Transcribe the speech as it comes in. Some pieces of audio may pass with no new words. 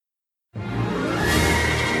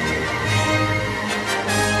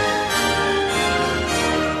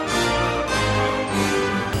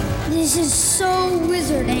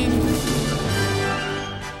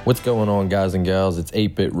What's going on, guys and gals? It's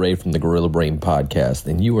 8-Bit Ray from the Gorilla Brain Podcast,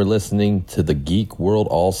 and you are listening to the Geek World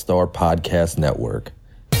All-Star Podcast Network.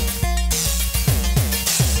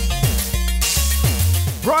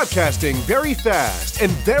 Broadcasting very fast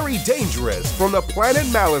and very dangerous from the planet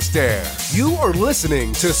Malastare. You are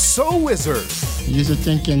listening to So Wizard. You're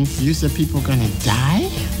thinking, people gonna die?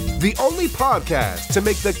 The only podcast to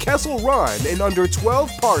make the Kessel Run in under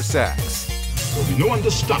 12 parsecs. There'll be no one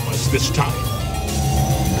to stop us this time.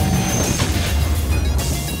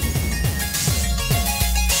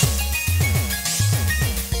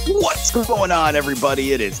 What's going on,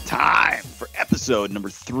 everybody? It is time for episode number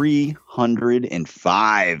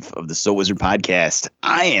 305 of the So Wizard Podcast.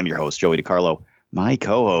 I am your host, Joey DiCarlo. My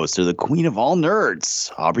co-hosts are the queen of all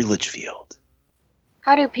nerds, Aubrey Litchfield.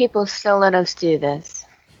 How do people still let us do this?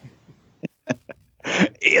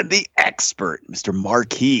 And the expert, Mr.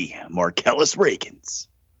 Marquis Marcellus Reagans.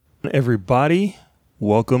 Everybody,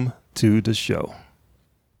 welcome to the show.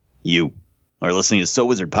 You are listening to So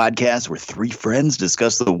Wizard Podcast, where three friends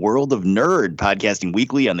discuss the world of nerd, podcasting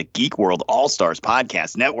weekly on the Geek World All-Stars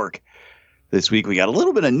Podcast Network. This week we got a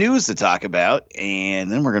little bit of news to talk about,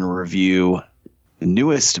 and then we're going to review the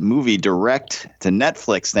newest movie direct to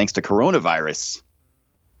Netflix thanks to coronavirus,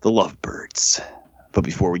 The Lovebirds. But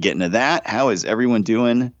before we get into that, how is everyone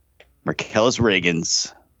doing? Marcellus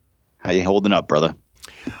Reagans, how you holding up, brother?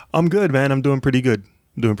 I'm good, man. I'm doing pretty good.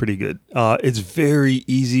 It's very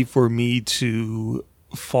easy for me to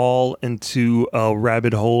fall into a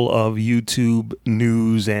rabbit hole of YouTube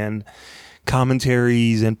news and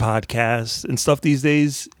commentaries and podcasts and stuff these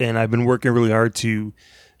days. And I've been working really hard to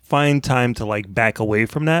find time to back away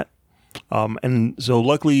from that. And so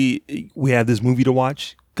luckily we have this movie to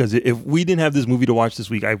watch, because if we didn't have this movie to watch this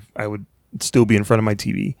week, I would still be in front of my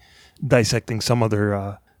TV dissecting some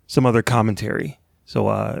other commentary.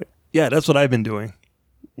 So yeah, that's what I've been doing.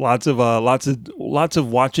 Lots of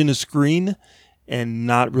watching a screen and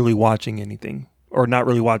not really watching anything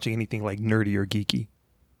like nerdy or geeky.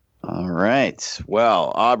 All right.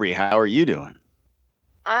 Well, Aubrey, how are you doing?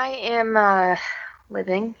 I am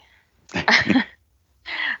living. I've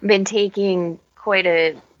been taking quite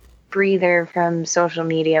a breather from social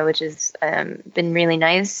media, which has been really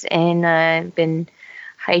nice. And I've been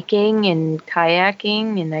hiking and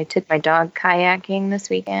kayaking, and I took my dog kayaking this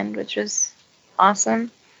weekend, which was awesome.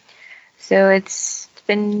 So it's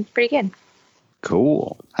been pretty good.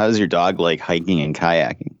 Cool. How's your dog like hiking and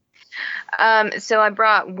kayaking? So I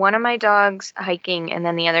brought one of my dogs hiking and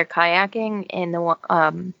then the other kayaking, and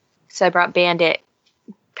so I brought Bandit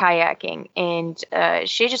kayaking, and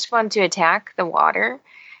she just wanted to attack the water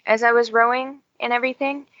as I was rowing and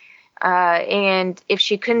everything. And if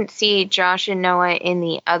she couldn't see Josh and Noah in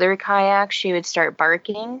the other kayak, she would start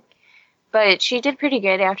barking. But she did pretty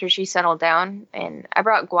good after she settled down. And I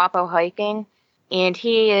brought Guapo hiking, and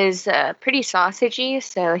he is pretty sausagey,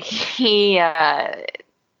 so he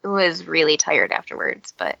was really tired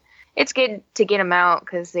afterwards. But it's good to get him out,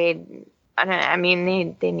 because they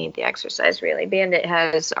need the exercise, really. Bandit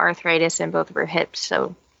has arthritis in both of her hips,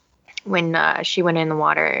 so when she went in the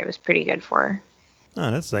water, it was pretty good for her.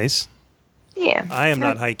 Oh, that's nice. Yeah. I am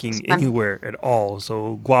not hiking anywhere at all,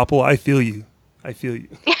 so Guapo, I feel you.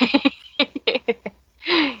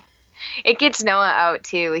 It gets Noah out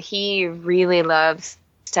too. He really loves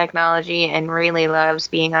technology and really loves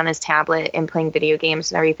being on his tablet and playing video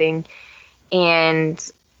games and everything. And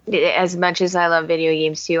as much as I love video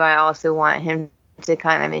games too, I also want him to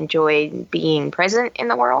kind of enjoy being present in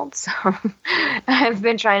the world. So I've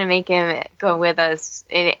been trying to make him go with us.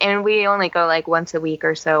 And we only go once a week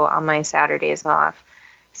or so on my Saturdays off.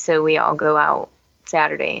 So we all go out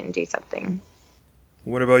Saturday and do something.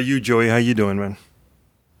 What about you, Joey? How you doing, man?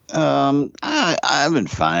 I've been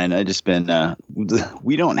fine. I just been,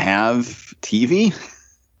 we don't have TV.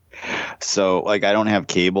 So I don't have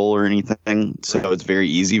cable or anything. So it's very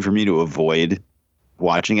easy for me to avoid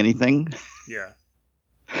watching anything. Yeah.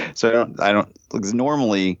 So I don't, because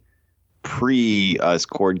normally pre us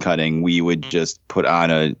cord cutting, we would just put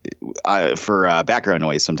on for background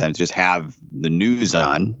noise, sometimes just have the news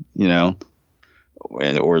on,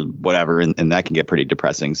 or whatever. And that can get pretty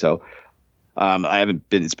depressing. So,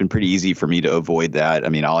 it's been pretty easy for me to avoid that. I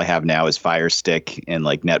mean, all I have now is Fire Stick and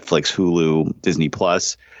Netflix, Hulu, Disney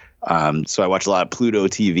Plus. So I watch a lot of Pluto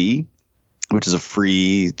TV, which is a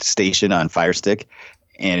free station on Fire Stick.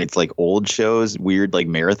 And it's old shows, weird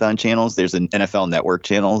marathon channels. There's an NFL Network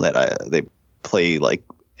channel that they play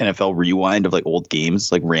NFL Rewind of old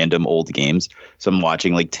games, random old games. So I'm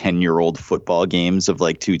watching 10-year-old football games of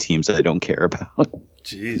two teams that I don't care about.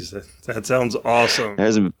 Jeez, that sounds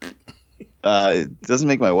awesome. It doesn't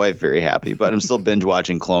make my wife very happy, but I'm still binge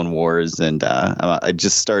watching Clone Wars, and I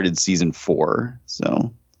just started season 4,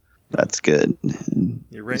 so that's good.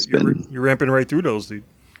 You're ramping right through those, dude.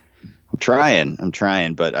 I'm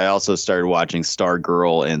trying, but I also started watching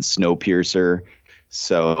Stargirl and Snowpiercer,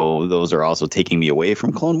 so those are also taking me away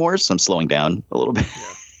from Clone Wars, so I'm slowing down a little bit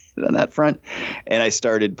on that front. And I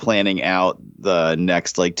started planning out the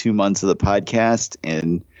next 2 months of the podcast,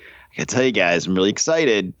 and I gotta tell you guys, I'm really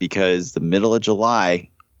excited because the middle of July,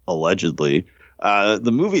 allegedly,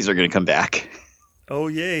 the movies are going to come back. Oh,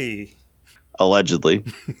 yay. Allegedly.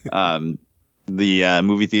 The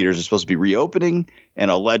movie theaters are supposed to be reopening,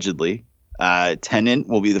 and allegedly, Tenet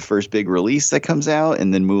will be the first big release that comes out,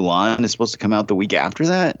 and then Mulan is supposed to come out the week after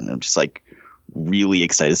that. And I'm just really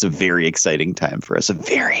excited. It's a very exciting time for us. A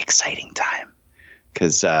very exciting time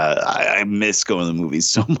because I miss going to the movies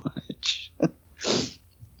so much.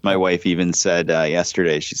 My wife even said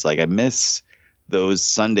yesterday, she's like, I miss those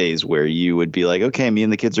Sundays where you would be like, okay, me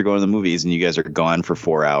and the kids are going to the movies, and you guys are gone for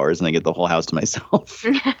 4 hours, and I get the whole house to myself.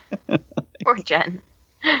 Poor Jen.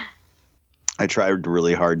 I tried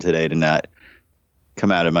really hard today to not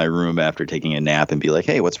come out of my room after taking a nap and be like,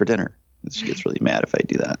 hey, what's for dinner? And she gets really mad if I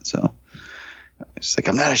do that. So she's like,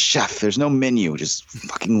 I'm not a chef. There's no menu. Just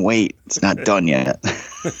fucking wait. It's not done yet.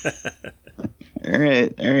 All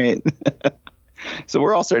right. So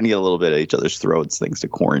we're all starting to get a little bit at each other's throats thanks to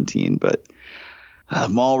quarantine, but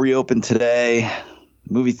mall reopened today.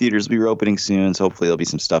 Movie theaters will be reopening soon, so hopefully there'll be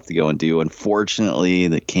some stuff to go and do. Unfortunately,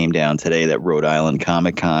 that came down today that Rhode Island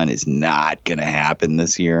Comic Con is not going to happen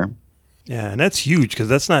this year. Yeah, and that's huge because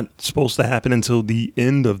that's not supposed to happen until the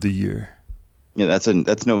end of the year. Yeah, that's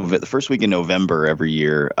the first week in November every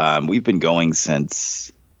year. We've been going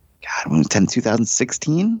since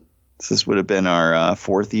 2016. So this would have been our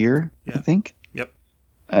 4th year, I think. Yep.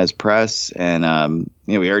 As press, and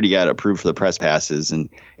we already got approved for the press passes, and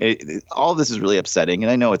all of this is really upsetting.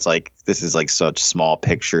 And I know it's this is such small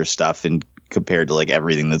picture stuff and compared to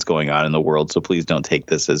everything that's going on in the world. So please don't take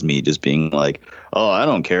this as me just being oh, I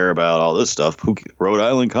don't care about all this stuff. Rhode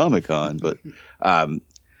Island Comic Con, but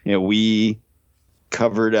we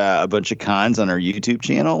covered a bunch of cons on our YouTube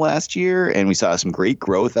channel last year, and we saw some great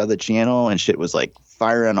growth out of the channel, and shit was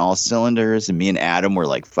fire on all cylinders. And me and Adam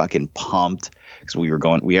were fucking pumped because we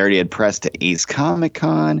already had pressed to Ace Comic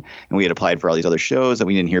Con, and we had applied for all these other shows that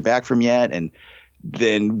we didn't hear back from yet. And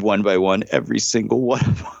then one by one, every single one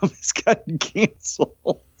of them has gotten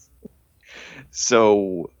canceled.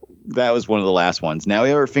 So that was one of the last ones. Now we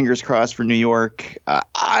have our fingers crossed for New York.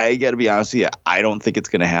 I got to be honest with you, I don't think it's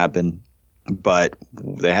going to happen, but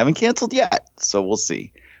they haven't canceled yet. So we'll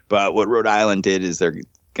see. But what Rhode Island did is they're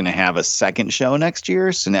going to have a second show next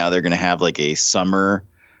year. So now they're going to have a summer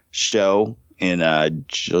show in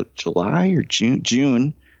July or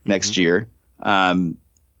June next year. And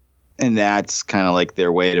that's kind of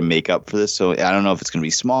their way to make up for this. So I don't know if it's going to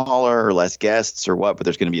be smaller or less guests or what, but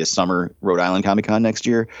there's going to be a summer Rhode Island Comic Con next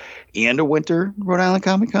year and a winter Rhode Island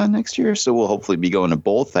Comic Con next year. So we'll hopefully be going to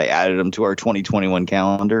both. I added them to our 2021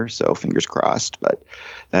 calendar, so fingers crossed. But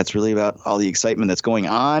that's really about all the excitement that's going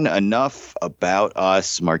on. Enough about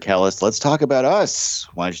us, Marcellus. Let's talk about us.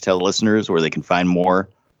 Why don't you tell the listeners where they can find more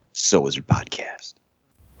So Wizard Podcast?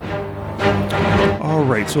 All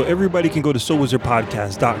right, so everybody can go to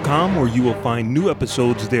SoWizardPodcast.com where you will find new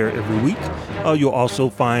episodes there every week. You'll also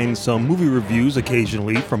find some movie reviews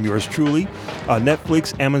occasionally from yours truly,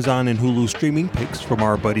 Netflix, Amazon, and Hulu streaming picks from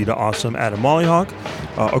our buddy, the awesome Adam Mollyhawk.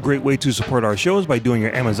 A great way to support our shows by doing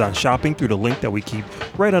your Amazon shopping through the link that we keep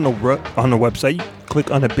right on the website.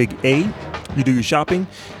 Click on the big A. You do your shopping,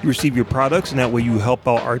 you receive your products, and that way you help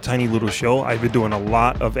out our tiny little show. I've been doing a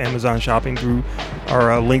lot of Amazon shopping through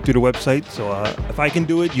our link through the website, so if I can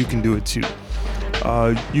do it, you can do it too.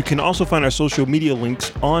 You can also find our social media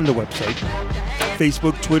links on the website.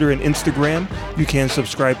 Facebook, Twitter, and Instagram. You can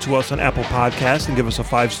subscribe to us on Apple Podcasts and give us a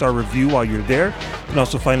 5-star review while you're there. You can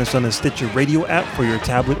also find us on the Stitcher Radio app for your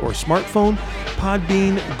tablet or smartphone,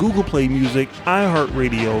 Podbean, Google Play Music,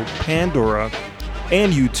 iHeartRadio, Pandora,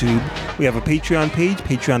 and YouTube. We have a Patreon page,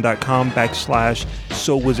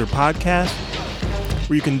 patreon.com/SoWizardPodcast,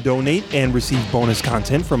 where you can donate and receive bonus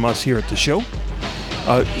content from us here at the show.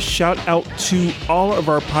 Shout out to all of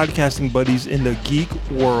our podcasting buddies in the Geek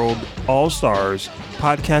World All-Stars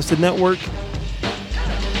Podcasted Network.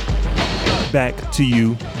 Back to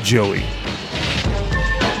you, Joey.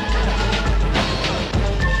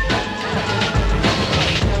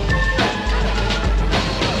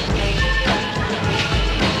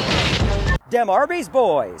 Dem Arby's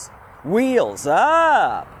boys, wheels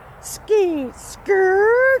up, ski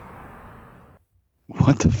skirt.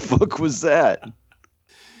 What the fuck was that?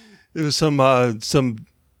 There was some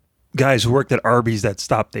guys who worked at Arby's that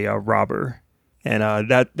stopped a robber, and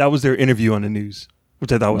that was their interview on the news,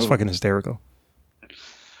 which I thought was fucking hysterical.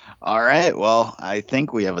 All right. Well, I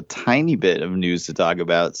think we have a tiny bit of news to talk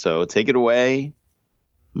about. So take it away,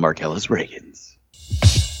 Mark Ellis Reagans.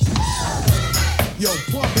 Yo,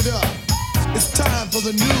 pump it up. It's time for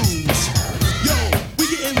the news. Yo, we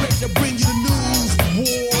getting ready to bring you the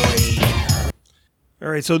news, boy.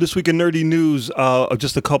 All right. So this week in Nerdy News,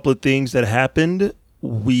 just a couple of things that happened.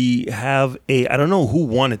 We have I don't know who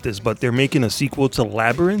wanted this, but they're making a sequel to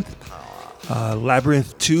Labyrinth.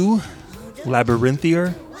 Labyrinth 2,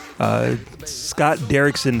 Labyrinthier. Scott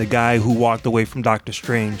Derrickson, the guy who walked away from Doctor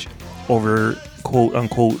Strange over quote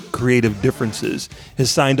unquote creative differences,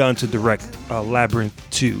 has signed on to direct Labyrinth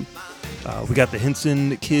 2. We got the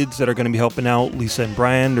Henson kids that are going to be helping out. Lisa and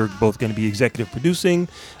Brian are both going to be executive producing.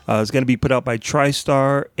 It's going to be put out by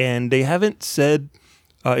TriStar, and they haven't said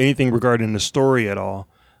anything regarding the story at all.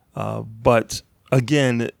 But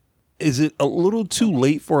again, is it a little too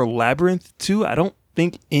late for a Labyrinth 2? I don't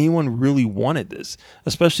think anyone really wanted this,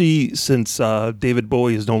 especially since David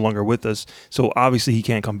Bowie is no longer with us. So obviously he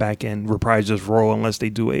can't come back and reprise his role unless they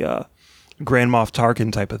do a Grand Moff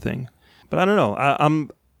Tarkin type of thing. But I don't know.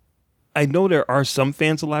 I know there are some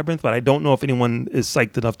fans of Labyrinth, but I don't know if anyone is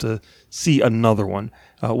psyched enough to see another one.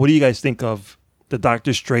 What do you guys think of the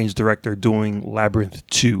Doctor Strange director doing Labyrinth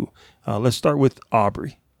 2? Let's start with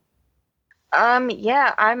Aubrey.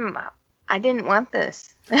 Yeah, I didn't want this.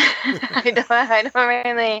 I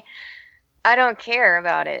don't care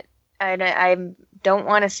about it. I don't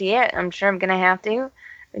want to see it. I'm sure I'm gonna have to.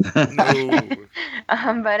 No.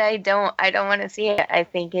 But I don't want to see it. I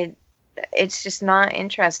think it's just not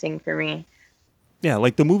interesting for me. Yeah,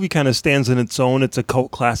 like the movie kind of stands on its own. It's a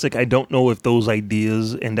cult classic. I don't know if those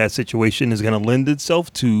ideas and that situation is going to lend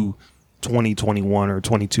itself to 2021 or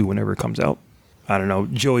 22 whenever it comes out. I don't know.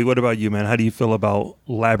 Joey, what about you, man? How do you feel about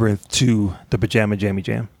Labyrinth 2, the Pajama Jammy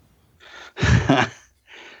Jam?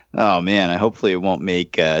 Oh, man. Hopefully it won't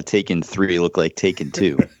make Taken 3 look like Taken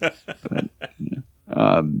 2.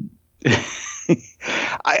 God,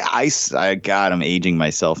 I'm aging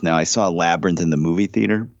myself now. I saw Labyrinth in the movie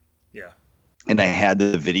theater. Yeah. And I had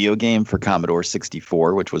the video game for Commodore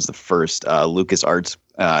 64, which was the first LucasArts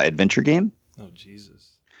adventure game. Oh, Jesus.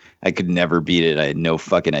 I could never beat it. I had no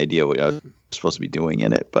fucking idea what I was supposed to be doing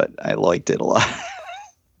in it, but I liked it a lot.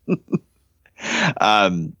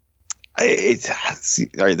 All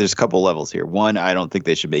right, there's a couple levels here. One, I don't think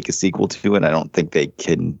they should make a sequel to it. I don't think they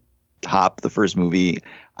can top the first movie.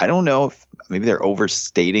 I don't know if maybe they're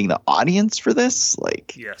overstating the audience for this.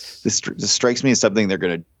 Like, yes, this strikes me as something they're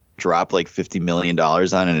going to drop like $50 million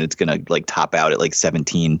on, and it's going to like top out at like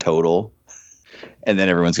 17 total. And then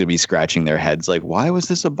everyone's going to be scratching their heads like, why was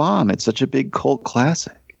this a bomb? It's such a big cult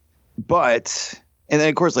classic. But, and then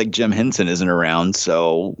of course, like Jim Henson isn't around.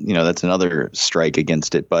 So, you know, that's another strike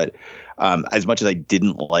against it. But as much as I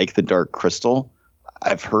didn't like The Dark Crystal,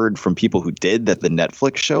 I've heard from people who did that the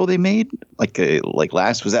Netflix show they made, was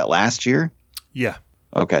that last year? Yeah.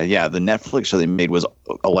 Okay. Yeah. The Netflix show they made was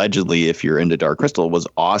allegedly, if you're into Dark Crystal, was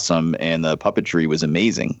awesome. And the puppetry was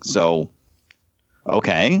amazing. So,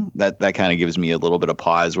 okay, that kind of gives me a little bit of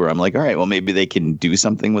pause where I'm like, all right, well, maybe they can do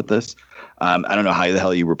something with this. I don't know how the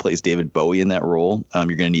hell you replace David Bowie in that role. You're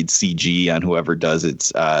going to need CG on whoever does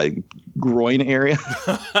its groin area.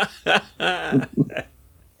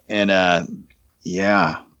 And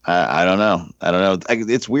yeah, I don't know.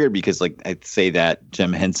 It's weird because like I'd say that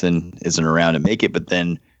Jim Henson isn't around to make it, but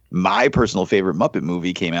then my personal favorite Muppet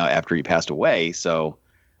movie came out after he passed away. So,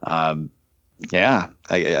 yeah,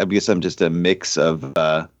 I guess I'm just a mix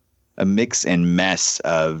and mess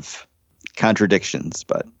of contradictions.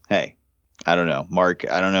 But hey, I don't know, Mark.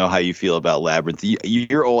 I don't know how you feel about Labyrinth.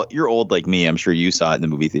 You're old like me. I'm sure you saw it in the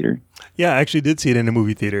movie theater. Yeah, I actually did see it in the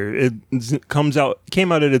movie theater. It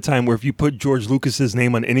came out at a time where if you put George Lucas's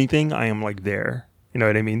name on anything, I am like there. You know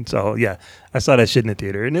what I mean? So yeah, I saw that shit in the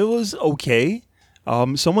theater, and it was okay.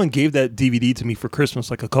 Someone gave that DVD to me for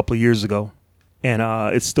Christmas like a couple of years ago. And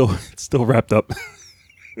it's still wrapped up.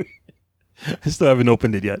 I still haven't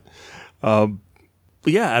opened it yet. But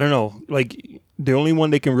yeah, I don't know. Like the only one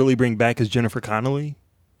they can really bring back is Jennifer Connelly.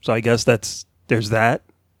 So I guess there's that.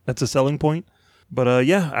 That's a selling point. But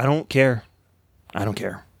yeah, I don't care.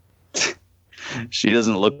 She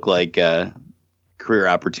doesn't look like career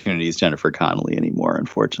opportunities Jennifer Connelly anymore,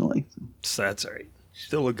 unfortunately. So that's all right.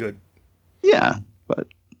 Still look good. Yeah, but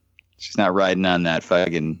she's not riding on that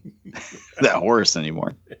fucking that horse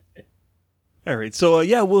anymore. All right, so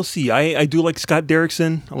yeah, we'll see. I do like Scott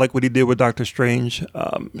Derrickson. I like what he did with Doctor Strange.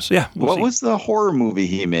 So yeah, what was the horror movie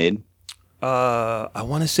he made? I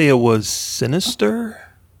want to say it was Sinister,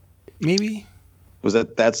 maybe.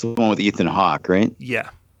 That's the one with Ethan Hawke, right? Yeah.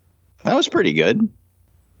 That was pretty good.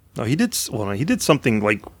 No, he did something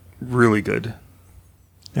like really good.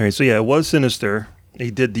 All right, so yeah, it was Sinister. He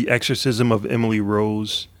did The Exorcism of Emily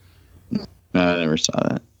Rose. I never saw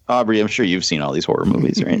that. Aubrey, I'm sure you've seen all these horror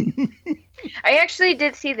movies, right? I actually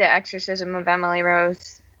did see The Exorcism of Emily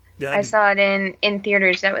Rose. Yeah, I saw it in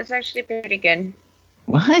theaters. That was actually pretty good.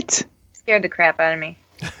 What? Scared the crap out of me.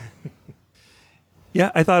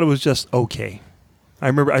 Yeah, I thought it was just okay. I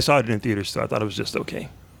remember I saw it in theaters, so I thought it was just okay.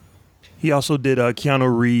 He also did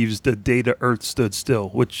Keanu Reeves' The Day the Earth Stood Still,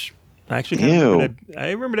 which I actually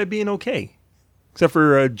I remember that being okay. Except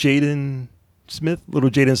for Jaden Smith, little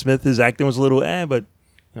Jaden Smith. His acting was a little but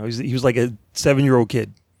you know, he was like a 7-year-old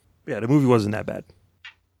kid. Yeah, the movie wasn't that bad.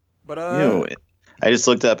 But I just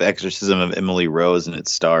looked up Exorcism of Emily Rose, and it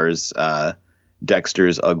stars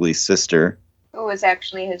Dexter's ugly sister. Who was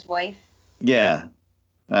actually his wife. Yeah.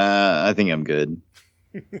 I think I'm good.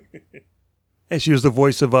 And she was the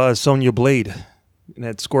voice of Sonya Blade in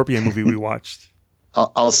that Scorpion movie we watched.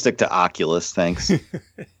 I'll stick to Oculus, thanks.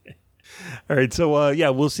 All right, so yeah,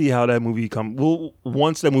 we'll see how that movie comes.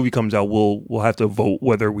 Once that movie comes out, we'll have to vote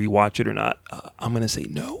whether we watch it or not. I'm gonna say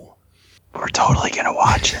no. We're totally gonna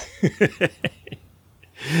watch it.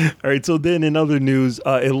 All right, so then in other news,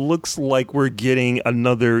 it looks like we're getting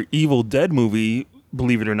another Evil Dead movie,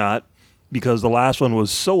 believe it or not, because the last one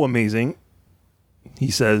was so amazing.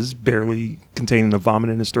 He says, barely containing the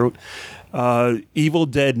vomit in his throat. Evil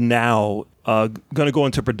Dead now going to go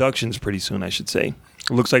into productions pretty soon, I should say.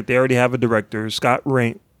 It looks like they already have a director, Sam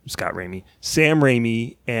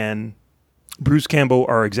Raimi, and Bruce Campbell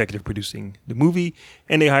are executive producing the movie,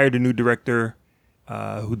 and they hired a new director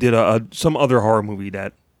who did some other horror movie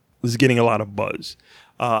that was getting a lot of buzz.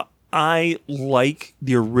 I like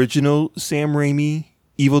the original Sam Raimi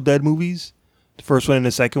Evil Dead movies, the first one and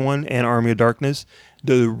the second one, and Army of Darkness.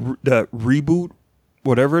 The reboot,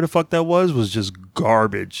 whatever the fuck that was just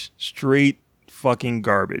garbage. Straight fucking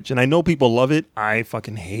garbage. And I know people love it. I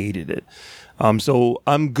fucking hated it. So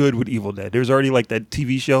I'm good with Evil Dead. There's already like that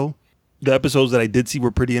TV show. The episodes that I did see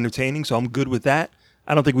were pretty entertaining, so I'm good with that.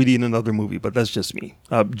 I don't think we need another movie, but that's just me.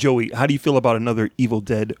 Joey, how do you feel about another Evil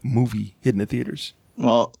Dead movie hitting the theaters?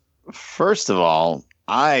 Well, first of all,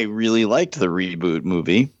 I really liked the reboot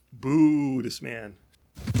movie. Boo this man.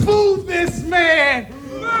 Boo this man!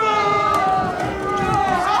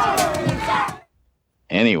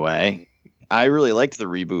 Anyway, I really liked the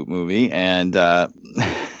reboot movie, and I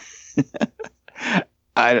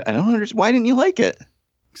don't understand. Why didn't you like it?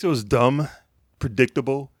 So it was dumb,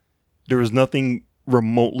 predictable. There was nothing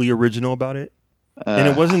remotely original about it. And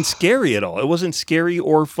it wasn't scary at all. It wasn't scary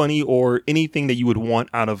or funny or anything that you would want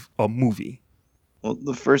out of a movie. Well,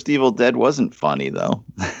 the first Evil Dead wasn't funny, though.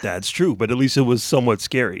 That's true, but at least it was somewhat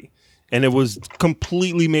scary. And it was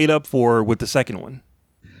completely made up for with the second one.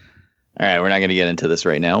 All right, we're not going to get into this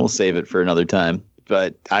right now. We'll save it for another time.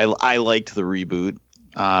 But I liked the reboot.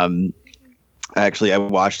 Actually, I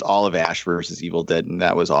watched all of Ash vs. Evil Dead, and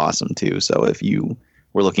that was awesome, too. So if you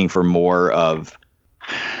were looking for more of...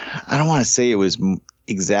 I don't want to say it was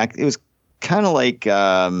exact. It was kind of like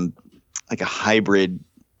a hybrid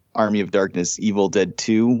Army of Darkness Evil Dead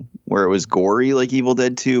 2, where it was gory like Evil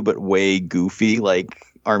Dead 2, but way goofy like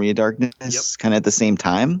Army of Darkness, kind of at the same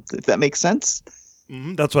time, if that makes sense.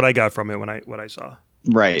 Mm-hmm. That's what I got from it what I saw.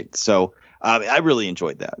 Right. So I really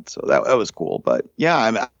enjoyed that. So that was cool. But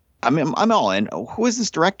yeah, I'm all in. Who is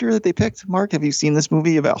this director that they picked? Mark, have you seen this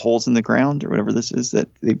movie about holes in the ground or whatever this is that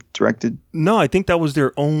they directed? No, I think that was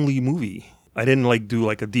their only movie. I didn't do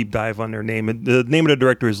a deep dive on their name. The name of the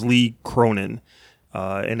director is Lee Cronin,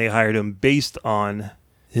 and they hired him based on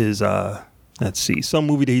his some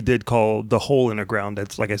movie that he did called The Hole in the Ground.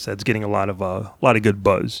 That's, like I said, it's getting a lot of good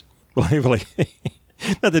buzz.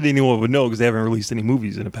 Not that anyone would know because they haven't released any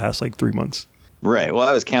movies in the past 3 months. Right. Well,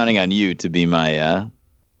 I was counting on you to be my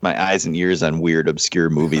eyes and ears on weird, obscure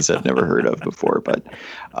movies I've never heard of before. But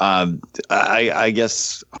I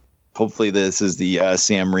guess hopefully this is the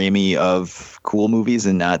Sam Raimi of cool movies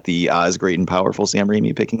and not the Oz Great and Powerful Sam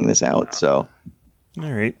Raimi picking this out. So,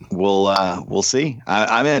 all right, we'll see.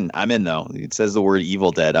 I'm in. I'm in though. It says the word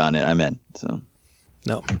Evil Dead on it. I'm in. So,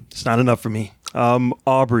 no, it's not enough for me.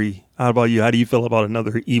 Aubrey, how about you? How do you feel about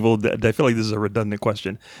another Evil Dead? I feel like this is a redundant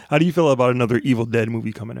question. How do you feel about another Evil Dead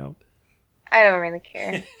movie coming out? I don't really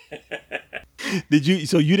care. Did you?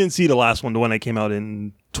 So you didn't see the last one, the one that came out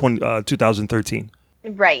in 2013?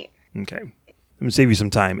 Right. Okay. I'm gonna save you some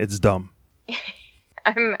time. It's dumb.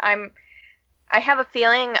 I have a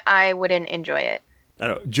feeling I wouldn't enjoy it. I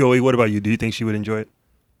don't know. Joey, what about you? Do you think she would enjoy it?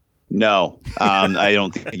 No, I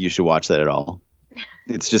don't think you should watch that at all.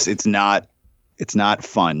 It's not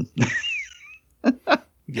fun.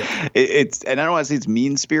 Yeah. It's and I don't want to say it's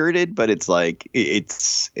mean spirited, but it's like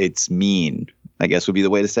it's mean, I guess would be the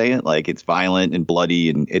way to say it. Like it's violent and bloody,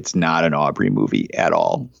 and it's not an Aubrey movie at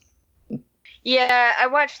all. Yeah, I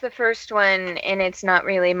watched the first one, and it's not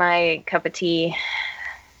really my cup of tea.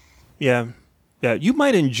 Yeah. You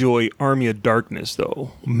might enjoy Army of Darkness,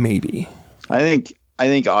 though. Maybe. I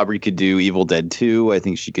think Aubrey could do Evil Dead 2. I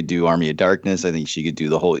think she could do Army of Darkness. I think she could do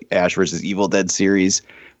the whole Ash versus Evil Dead series.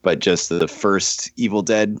 But just the first Evil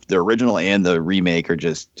Dead, the original and the remake are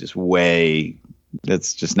just way.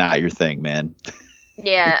 That's just not your thing, man.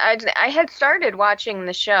 Yeah, I had started watching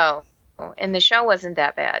the show, and the show wasn't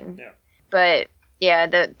that bad. Yeah. But yeah,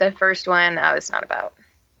 the first one I was not about.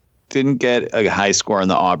 Didn't get a high score on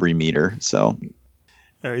the Aubrey meter, so.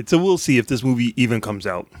 All right, so we'll see if this movie even comes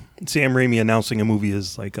out. Sam Raimi announcing a movie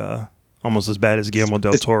is like almost as bad as Guillermo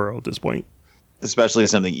del Toro at this point. Especially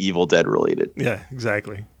something Evil Dead related. Yeah,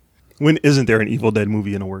 exactly. When isn't there an Evil Dead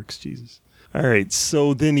movie in the works? Jesus. All right,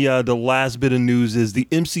 so then the last bit of news is the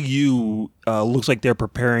MCU looks like they're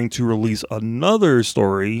preparing to release another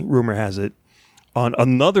story, rumor has it, on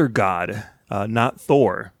another god, not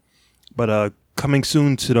Thor, but coming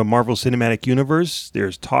soon to the Marvel Cinematic Universe.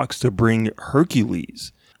 There's talks to bring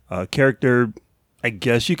Hercules, a character, I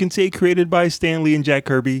guess you can say, created by Stan Lee and Jack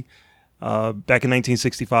Kirby back in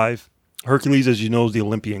 1965. Hercules, as you know, is the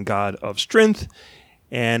Olympian god of strength,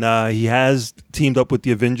 and he has teamed up with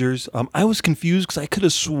the Avengers. I was confused because I could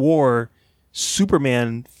have swore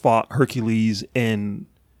Superman fought Hercules in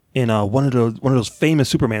one of those famous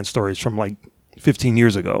Superman stories from like 15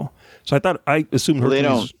 years ago. So I assumed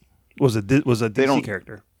Hercules was a DC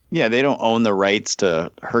character. Yeah, they don't own the rights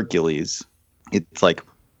to Hercules. It's like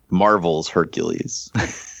Marvel's Hercules.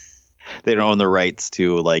 They don't own the rights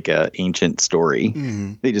to like a ancient story.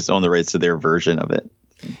 Mm-hmm. They just own the rights to their version of it.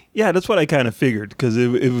 Yeah, that's what I kind of figured, because it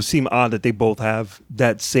would seem odd that they both have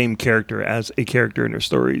that same character as a character in their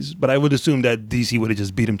stories. But I would assume that DC would have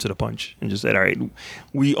just beat him to the punch and just said, all right,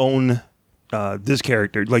 we own this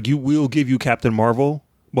character. Like, we'll give you Captain Marvel,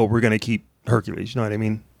 but we're going to keep Hercules. You know what I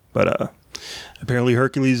mean? But apparently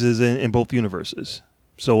Hercules is in both universes.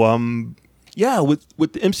 So, yeah, with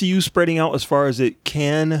the MCU spreading out as far as it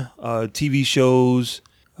can, TV shows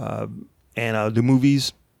and the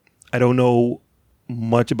movies, I don't know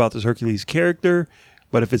much about this Hercules character,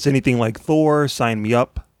 but if it's anything like Thor, sign me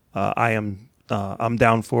up. I'm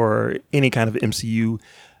down for any kind of MCU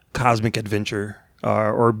cosmic adventure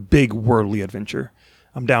or big worldly adventure.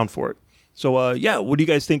 I'm down for it. So, yeah, what do you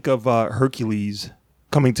guys think of Hercules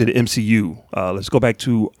coming to the MCU? Let's go back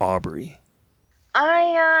to Aubrey.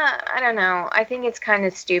 I don't know. I think it's kind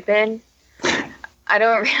of stupid. I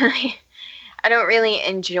don't really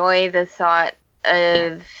enjoy the thought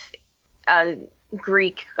of a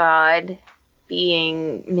Greek god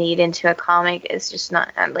being made into a comic. It's just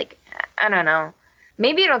not like, I don't know.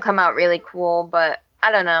 Maybe it'll come out really cool, but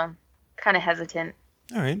I don't know. Kind of hesitant.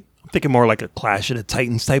 All right. I'm thinking more like a Clash of the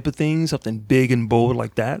Titans type of thing, something big and bold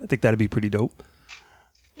like that. I think that'd be pretty dope.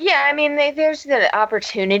 Yeah, I mean, there's the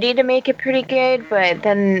opportunity to make it pretty good, but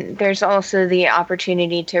then there's also the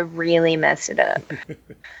opportunity to really mess it up.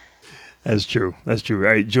 That's true. All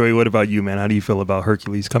right, Joey, what about you, man? How do you feel about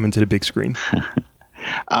Hercules coming to the big screen?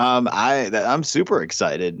 I'm super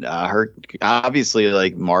excited. Obviously,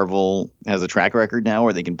 like, Marvel has a track record now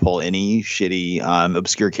where they can pull any shitty,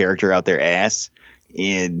 obscure character out their ass,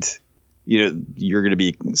 and you're going to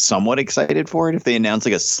be somewhat excited for it. If they announce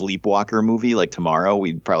like a Sleepwalker movie like tomorrow,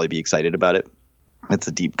 we'd probably be excited about it. That's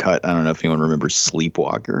a deep cut. I don't know if anyone remembers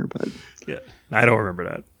Sleepwalker, but yeah, I don't remember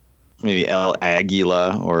that. Maybe El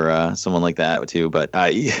Aguila or someone like that too. But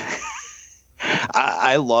I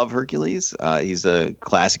love Hercules. He's a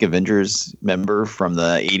classic Avengers member from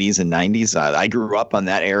the 80s and 90s. I grew up on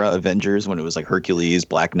that era of Avengers when it was like Hercules,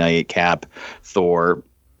 Black Knight, Cap, Thor,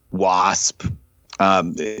 Wasp.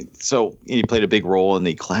 So he played a big role in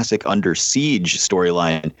the classic Under Siege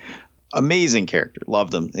storyline. Amazing character.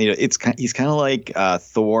 Loved him. He's kind of like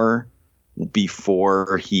Thor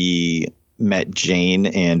before he met Jane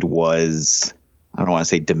and was, I don't want to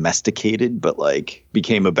say domesticated, but like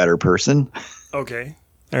became a better person. Okay.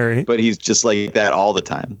 All right. But he's just like that all the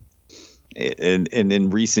time. And in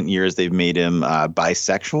recent years, they've made him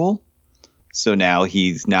bisexual. So now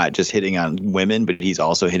he's not just hitting on women, but he's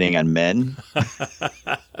also hitting on men.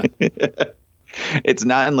 It's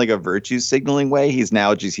not in like a virtue signaling way. He's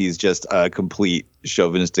just a complete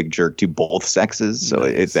chauvinistic jerk to both sexes. So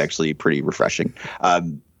nice. It's actually pretty refreshing.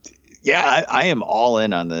 Yeah, I am all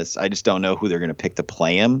in on this. I just don't know who they're going to pick to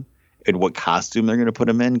play him. and what costume they're going to put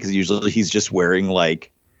him in, because usually he's just wearing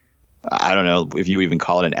like, I don't know if you even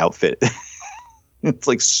call it an outfit. It's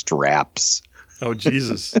like straps. Oh,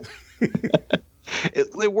 Jesus.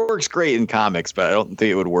 It works great in comics, but I don't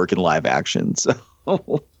think it would work in live action. So,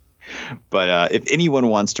 but if anyone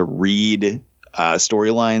wants to read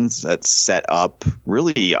storylines that set up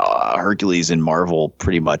really Hercules and Marvel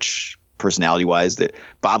pretty much personality-wise, that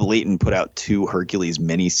Bob Layton put out 2 Hercules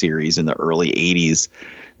miniseries in the early 80s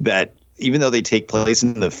that, even though they take place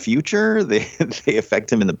in the future, they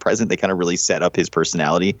affect him in the present. They kind of really set up his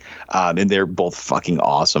personality. And they're both fucking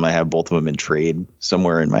awesome. I have both of them in trade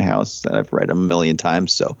somewhere in my house that I've read them a million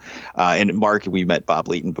times. So, and Mark, we met Bob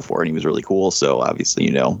Layton before and he was really cool. So obviously,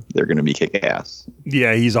 they're going to be kick ass.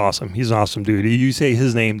 Yeah, he's awesome. He's an awesome dude. You say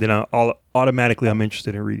his name, then automatically I'm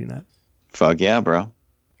interested in reading that. Fuck yeah, bro.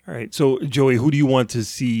 All right. So Joey, who do you want to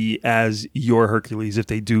see as your Hercules if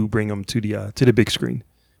they do bring him to the big screen?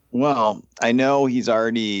 Well, I know he's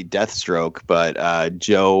already Deathstroke, but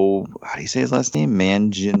Joe, how do you say his last name?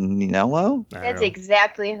 Manganiello? That's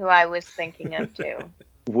exactly who I was thinking of too.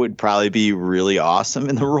 Would probably be really awesome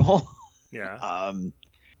in the role. Yeah.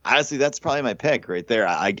 Honestly, that's probably my pick right there.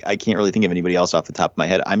 I can't really think of anybody else off the top of my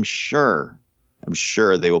head. I'm sure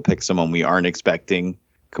they will pick someone we aren't expecting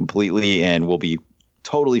completely, and we'll be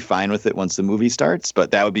totally fine with it once the movie starts.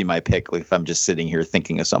 But that would be my pick if I'm just sitting here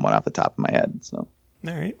thinking of someone off the top of my head. So.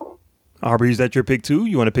 All right. Aubrey, is that your pick too?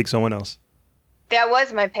 You want to pick someone else? That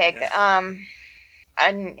was my pick. And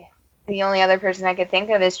the only other person I could think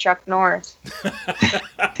of is Chuck Norris.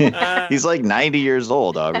 He's like 90 years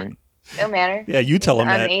old, Aubrey. Don't matter. Yeah, you tell him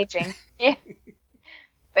I'm that. aging. Yeah.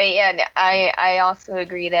 But yeah, I also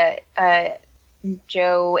agree that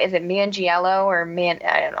Joe, is it Manganiello or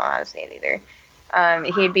I don't know how to say it either.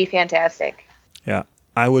 He'd be fantastic. Yeah.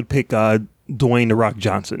 I would pick Dwayne "The Rock"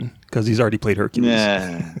 Johnson because he's already played Hercules.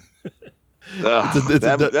 Yeah.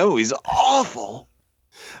 That movie's awful.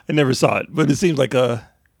 I never saw it, but it seemed like an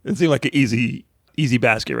easy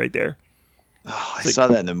basket right there. Oh, I saw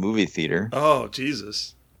that in the movie theater. Oh,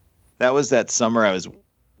 Jesus. That was that summer I was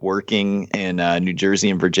working in New Jersey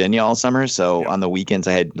and Virginia all summer. So on the weekends,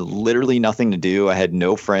 I had literally nothing to do. I had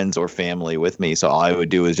no friends or family with me. So all I would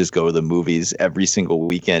do is just go to the movies every single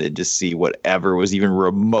weekend and just see whatever was even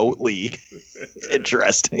remotely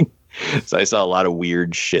interesting. So I saw a lot of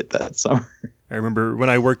weird shit that summer. I remember when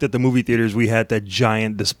I worked at the movie theaters, we had that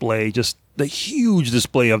giant display, just the huge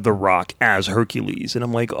display of The Rock as Hercules. And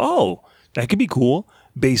I'm like, oh, that could be cool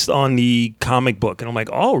based on the comic book. And I'm like,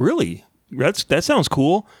 oh, really? That sounds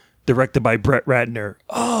cool. Directed by Brett Ratner.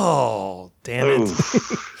 Oh, damn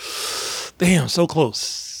it. Damn, so close.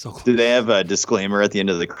 So close. Did they have a disclaimer at the end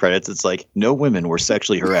of the credits? It's like, no women were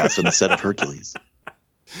sexually harassed on the set of Hercules.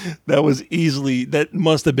 That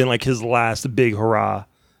must have been like his last big hurrah.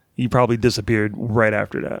 He probably disappeared right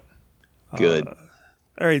after that. Good. All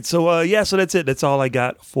right. So, so that's it. That's all I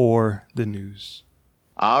got for the news.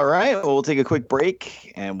 All right. Well, we'll take a quick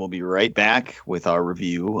break and we'll be right back with our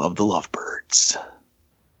review of The Lovebirds.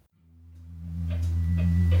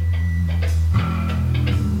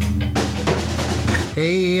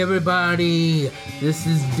 Hey everybody, this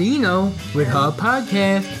is Dino with our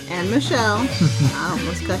podcast. And Michelle. I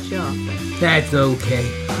almost cut you off there. That's okay.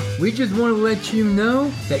 We just want to let you know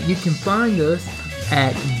that you can find us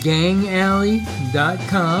at gangalley.com.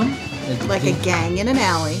 Like a gang in an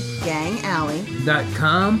alley.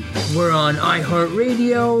 Gangalley.com. We're on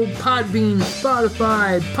iHeartRadio, Podbean,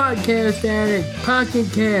 Spotify, Podcast Addict,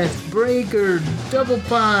 Pocket Cast, Breaker,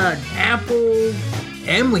 DoublePod, Apple,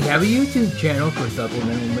 and we have a YouTube channel for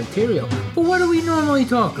supplemental material. But what do we normally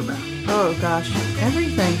talk about? Oh gosh,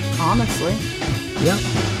 everything, honestly. Yeah.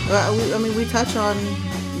 We touch on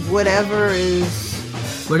whatever is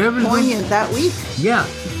poignant that week. Yeah.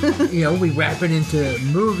 We wrap it into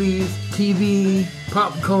movies, TV,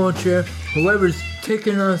 pop culture, whoever's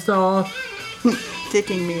ticking us off.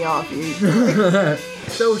 Ticking me off,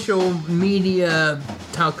 social media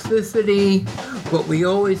toxicity, but we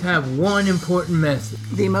always have one important message.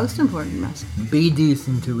 The most important message. Be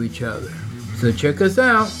decent to each other. So check us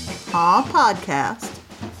out. Aw Podcast.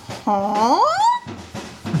 Aw.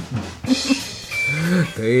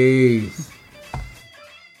 Peace.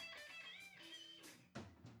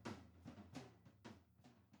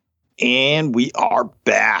 And we are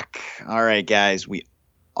back. All right, guys, we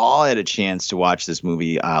all had a chance to watch this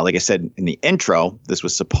movie. Like I said in the intro, this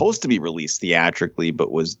was supposed to be released theatrically,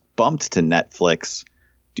 but was bumped to Netflix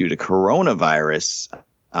due to coronavirus.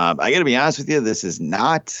 I got to be honest with you, this is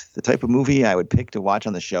not the type of movie I would pick to watch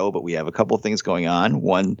on the show, but we have a couple of things going on.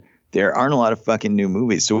 One, there aren't a lot of fucking new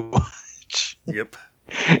movies to watch. Yep.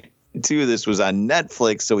 2, this was on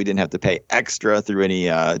Netflix, so we didn't have to pay extra through any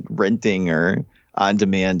renting or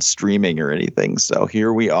on-demand streaming or anything. So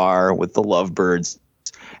here we are with The Lovebirds.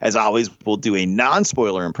 As always, we'll do a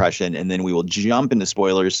non-spoiler impression, and then we will jump into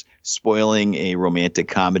spoilers, spoiling a romantic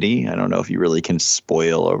comedy. I don't know if you really can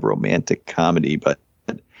spoil a romantic comedy, but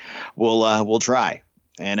we'll try.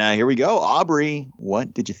 And here we go. Aubrey,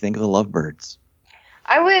 what did you think of The Lovebirds?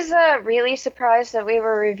 I was really surprised that we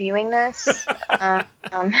were reviewing this. It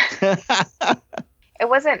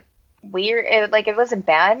wasn't weird. It wasn't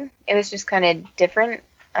bad. It was just kind of different.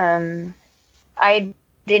 I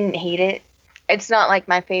didn't hate it. It's not like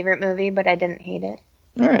my favorite movie, but I didn't hate it.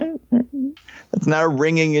 All right. That's not a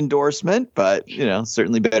ringing endorsement, but,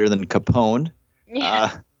 certainly better than Capone.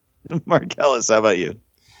 Yeah. Marcellus, how about you?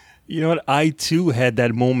 You know what? I, too, had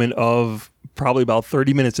that moment of probably about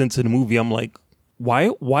 30 minutes into the movie. I'm like,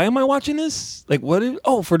 why am I watching this? Like,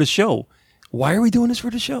 for the show. Why are we doing this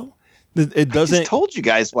for the show? It doesn't. I just told you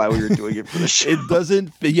guys why we were doing it for the show. It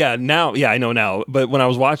doesn't. Yeah, now. Yeah, I know now. But when I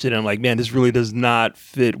was watching it, I'm like, man, this really does not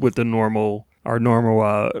fit with our normal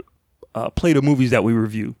plate of movies that we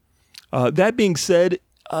review. That being said,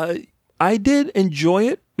 I did enjoy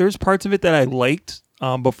it. There's parts of it that I liked,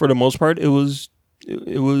 but for the most part, it was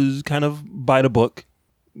kind of by the book,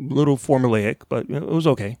 a little formulaic, but it was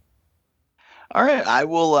okay. All right, I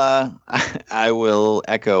will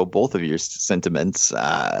echo both of your sentiments.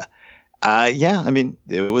 Yeah, I mean,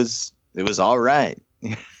 it was all right.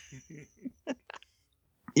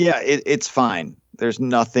 Yeah, it's fine. There's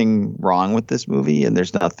nothing wrong with this movie, and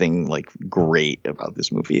there's nothing like great about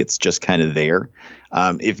this movie. It's just kind of there.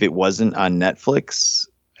 If it wasn't on Netflix,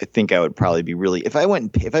 I think I would probably be if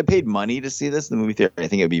I paid money to see this in the movie theater, I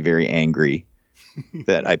think I'd be very angry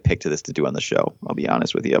that I picked this to do on the show. I'll be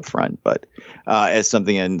honest with you up front. But as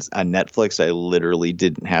something on Netflix, I literally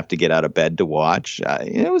didn't have to get out of bed to watch.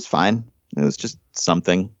 It was fine. It was just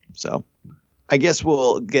something. So I guess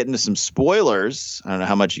we'll get into some spoilers. I don't know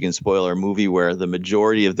how much you can spoil a movie where the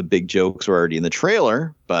majority of the big jokes were already in the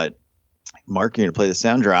trailer. But Mark, you're going to play the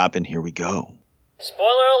sound drop, and here we go. Spoiler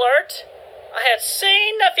alert. I had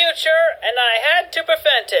seen the future, and I had to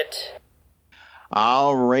prevent it.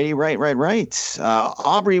 All righty, right.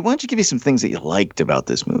 Aubrey, why don't you give me some things that you liked about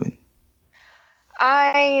this movie?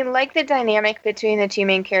 I like the dynamic between the two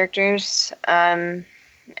main characters.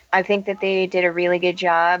 I think that they did a really good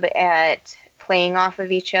job at playing off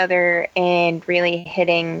of each other and really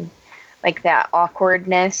hitting like that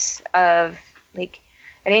awkwardness of like,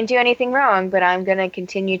 I didn't do anything wrong, but I'm going to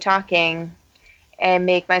continue talking and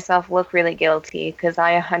make myself look really guilty because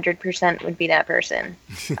I 100% would be that person.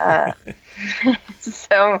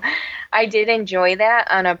 So I did enjoy that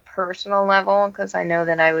on a personal level because I know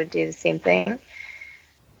that I would do the same thing.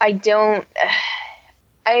 I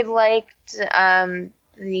liked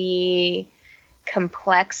the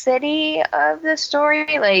complexity of the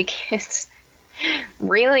story. Like, it's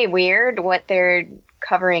really weird what they're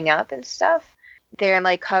covering up and stuff. They're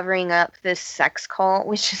like covering up this sex cult,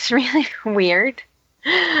 which is really weird.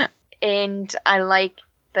 And I like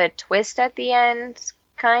the twist at the end,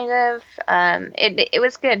 kind of. It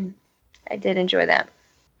was good. I did enjoy that.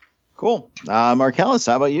 Cool. Marcellus,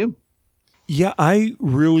 how about you? Yeah, I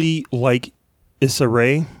really like Issa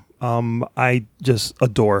Rae. I just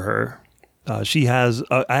adore her. She has.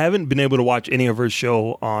 I haven't been able to watch any of her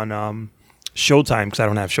show on Showtime because I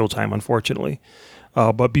don't have Showtime, unfortunately.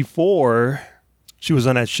 But before she was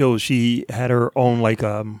on that show, she had her own like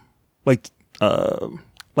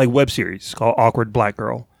web series called Awkward Black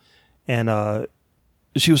Girl, and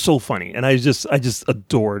she was so funny, and I just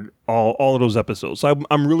adored all of those episodes. So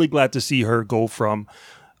I'm really glad to see her go from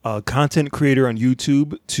a content creator on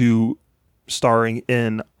YouTube to starring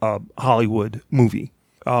in a Hollywood movie.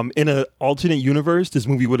 In an alternate universe, this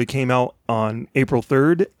movie would have came out on April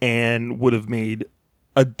 3rd and would have made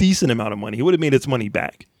a decent amount of money. It would have made its money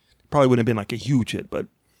back. Probably wouldn't have been like a huge hit, but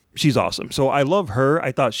she's awesome. So I love her.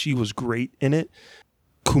 I thought she was great in it.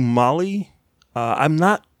 Kumali, I'm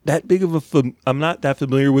not that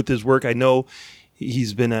familiar with his work. I know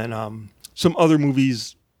he's been in some other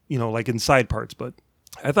movies, like in side parts, but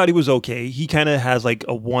I thought he was okay. He kind of has like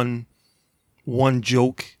a one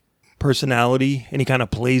joke personality, and he kind of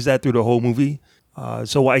plays that through the whole movie.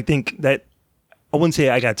 So I think that, I wouldn't say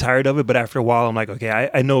I got tired of it, but after a while I'm like, okay,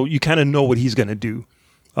 I know, you kind of know what he's going to do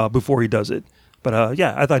before he does it. But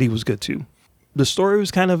yeah, I thought he was good too. The story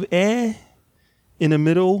was kind of in the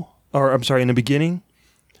middle, in the beginning.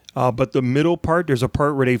 But the middle part, there's a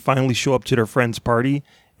part where they finally show up to their friend's party.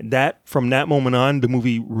 From that moment on, the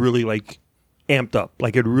movie really like amped up.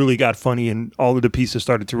 Like, it really got funny, and all of the pieces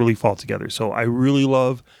started to really fall together. So I really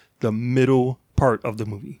love the middle part of the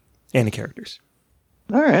movie. and the characters.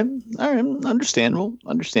 All right. Understandable.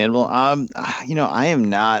 I am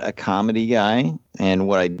not a comedy guy, and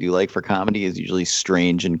what I do like for comedy is usually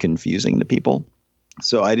strange and confusing to people.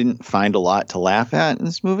 So I didn't find a lot to laugh at in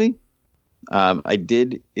this movie. I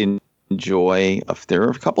did enjoy. There were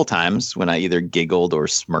a couple times when I either giggled or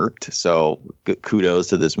smirked. So kudos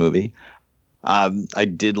to this movie. I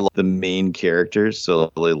did like the main characters, so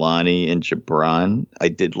Leilani and Gibran. I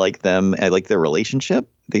did like them. I like their relationship.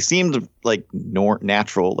 They seemed like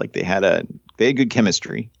natural, like they had good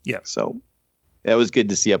chemistry. Yeah. So that was good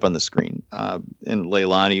to see up on the screen. And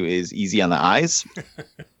Leilani is easy on the eyes,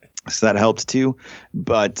 so that helped too.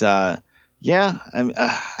 But yeah,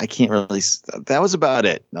 I can't really. That was about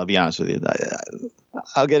it. I'll be honest with you.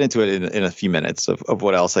 I'll get into it in a few minutes of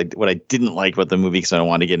what else what I didn't like about the movie, because I don't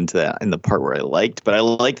want to get into that in the part where I liked. But I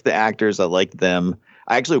liked the actors. I liked them.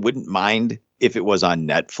 I actually wouldn't mind if it was on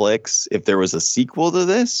Netflix, if there was a sequel to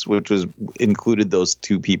this, which was included those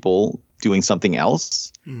two people doing something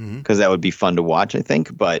else, because that would be fun to watch, I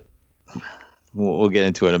think. But we'll get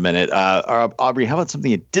into it in a minute. Aubrey, how about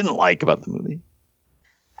something you didn't like about the movie?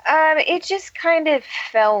 It just kind of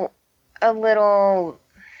felt a little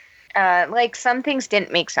like some things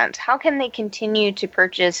didn't make sense. How can they continue to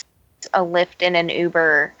purchase a Lyft and an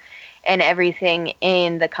Uber and everything,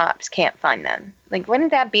 and the cops can't find them? Like, wouldn't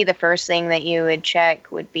that be the first thing that you would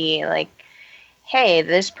check? Would be like, hey,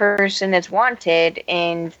 this person is wanted,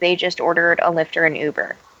 and they just ordered a Lyft or an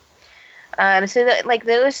Uber. So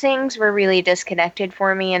those things were really disconnected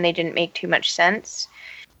for me, and they didn't make too much sense.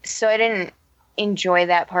 So I didn't enjoy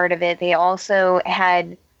that part of it. They also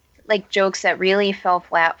had like jokes that really fell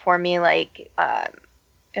flat for me, like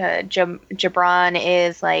Gibran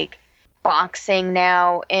is like boxing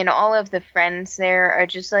now, and all of the friends there are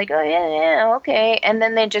just like, oh yeah, okay, and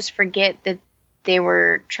then they just forget that they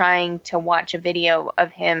were trying to watch a video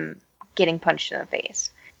of him getting punched in the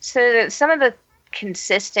face. So some of the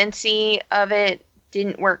consistency of it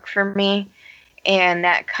didn't work for me, and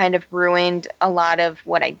that kind of ruined a lot of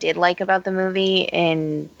what I did like about the movie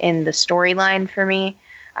and in the storyline for me.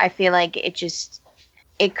 I feel like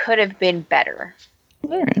it could have been better.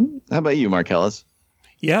 All right. How about you, Marcellus?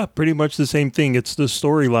 Yeah, pretty much the same thing. It's the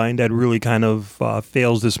storyline that really kind of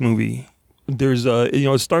fails this movie. There's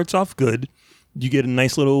it starts off good. You get a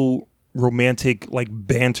nice little romantic like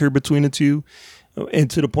banter between the two, and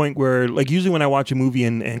to the point where like usually when I watch a movie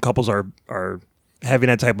and couples are having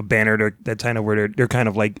that type of banter, that kind of where they're kind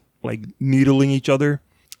of like needling each other,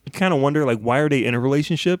 you kind of wonder like why are they in a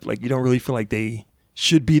relationship? Like you don't really feel like they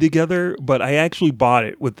should be together, but I actually bought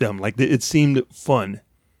it with them. Like it seemed fun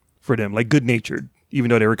for them, like good natured, even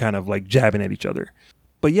though they were kind of like jabbing at each other.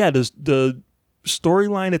 But yeah, the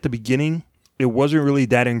storyline at the beginning, it wasn't really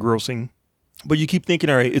that engrossing. But you keep thinking,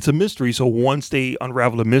 all right, it's a mystery. So once they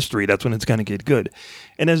unravel the mystery, that's when it's going to get good.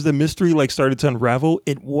 And as the mystery like started to unravel,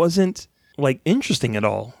 it wasn't like interesting at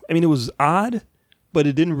all. I mean, it was odd, but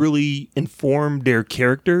it didn't really inform their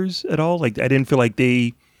characters at all. Like I didn't feel like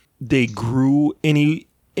they grew in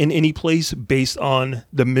any place based on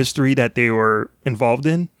the mystery that they were involved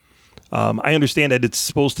in. I understand that it's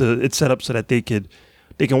set up so that they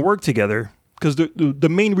can work together, because the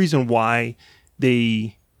main reason why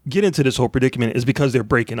they get into this whole predicament is because they're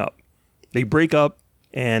breaking up. They break up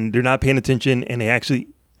and they're not paying attention, and they actually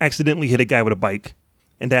accidentally hit a guy with a bike,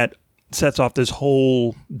 and that sets off this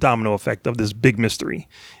whole domino effect of this big mystery.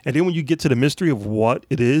 And then when you get to the mystery of what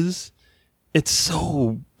it is, it's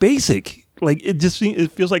so basic. Like it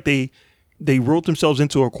feels like they wrote themselves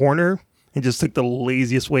into a corner and just took the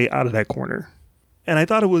laziest way out of that corner. And I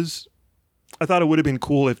thought it would have been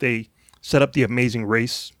cool if they set up the Amazing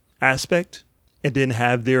Race aspect and then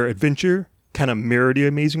have their adventure kind of mirror the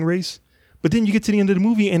Amazing Race. But then you get to the end of the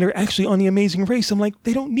movie and they're actually on the Amazing Race. I'm like,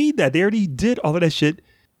 they don't need that. They already did all of that shit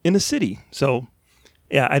in the city. So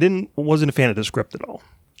yeah, I wasn't a fan of the script at all.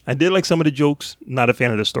 I did like some of the jokes, not a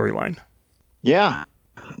fan of the storyline. Yeah.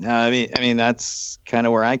 I mean, that's kind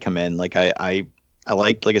of where I come in. Like I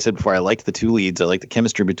liked, like I said before, I liked the two leads. I liked the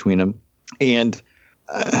chemistry between them. And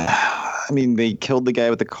I mean, they killed the guy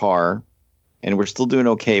with the car and we're still doing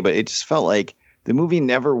okay, but it just felt like the movie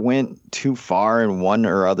never went too far in one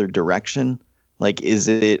or other direction. Like, is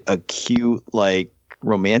it a cute, like,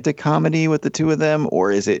 romantic comedy with the two of them,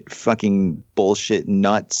 or is it fucking bullshit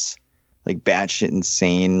nuts, like batshit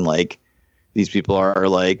insane? Like, these people are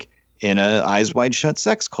like in a Eyes Wide Shut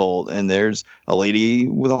sex cult, and there's a lady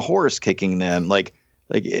with a horse kicking them. Like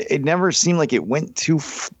it never seemed like it went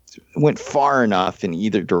far enough in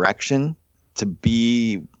either direction to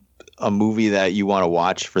be a movie that you want to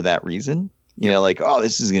watch for that reason. You know, like, oh,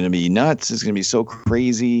 this is going to be nuts. This is going to be so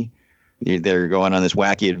crazy. they're going on this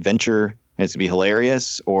wacky adventure and it's gonna be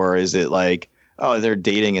hilarious, or is it like, oh, they're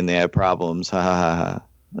dating and they have problems, ha ha ha ha?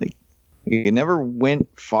 Like, it never went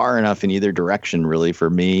far enough in either direction, really, for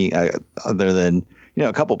me. Other than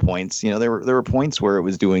a couple points. There were points where it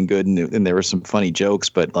was doing good and there were some funny jokes,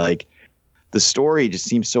 but like the story just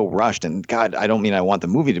seems so rushed. And God, I don't mean I want the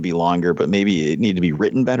movie to be longer, but maybe it needed to be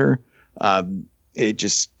written better. It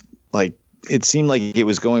just like it seemed like it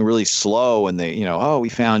was going really slow. And they, oh, we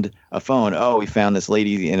found a phone. Oh, we found this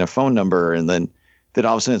lady in a phone number, and then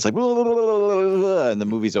all of a sudden it's like, blah, blah, blah, blah, blah, and the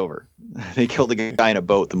movie's over. They killed a guy in a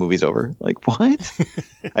boat. The movie's over. Like, what?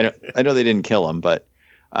 I know they didn't kill him, but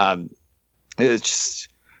it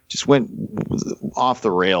just went off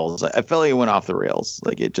the rails. I felt like it went off the rails.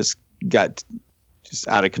 Like it just got just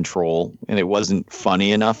out of control, and it wasn't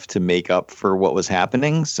funny enough to make up for what was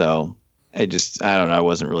happening. So I don't know. I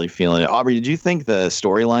wasn't really feeling it. Aubrey, did you think the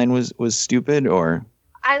storyline was stupid, or?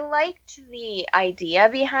 I liked the idea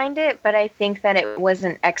behind it, but I think that it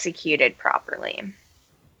wasn't executed properly.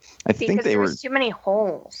 I think there was too many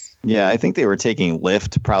holes. Yeah, I think they were taking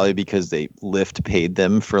Lyft probably because Lyft paid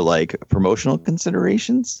them for like promotional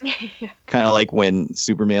considerations. Kind of like when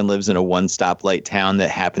Superman lives in a one stoplight town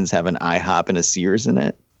that happens to have an IHOP and a Sears in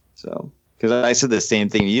it. So, because I said the same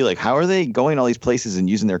thing to you, like, how are they going all these places and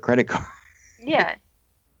using their credit card? Yeah.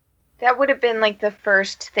 That would have been like the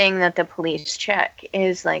first thing that the police check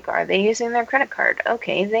is like, are they using their credit card?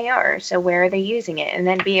 Okay, they are. So where are they using it? And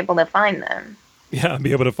then be able to find them. Yeah,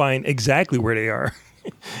 be able to find exactly where they are.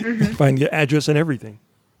 Find the address and everything.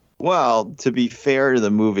 Well, to be fair to the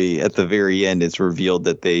movie, at the very end, it's revealed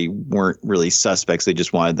that they weren't really suspects. They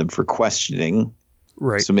just wanted them for questioning.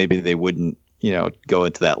 Right. So maybe they wouldn't, go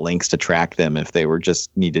into that lengths to track them if they were just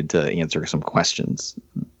needed to answer some questions.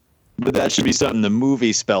 But that should be something the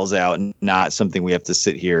movie spells out, and not something we have to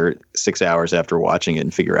sit here 6 hours after watching it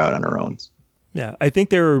and figure out on our own. Yeah, I think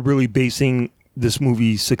they're really basing this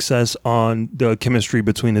movie's success on the chemistry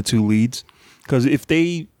between the two leads. Because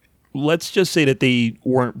let's just say that they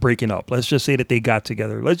weren't breaking up. Let's just say that they got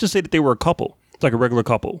together. Let's just say that they were a couple. It's like a regular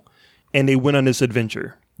couple. And they went on this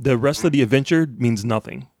adventure. The rest of the adventure means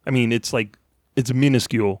nothing. I mean, it's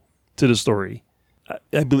minuscule to the story.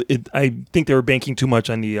 I think they were banking too much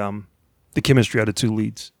on the chemistry of the two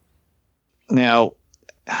leads. Now,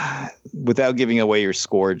 without giving away your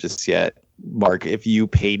score just yet, Mark, if you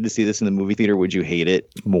paid to see this in the movie theater, would you hate it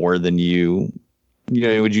more than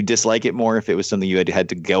would you dislike it more if it was something you had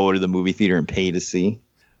to go to the movie theater and pay to see?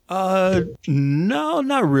 No,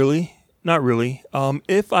 not really. Not really.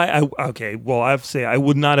 If I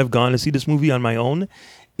would not have gone to see this movie on my own.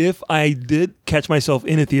 If I did catch myself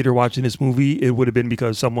in a theater watching this movie, it would have been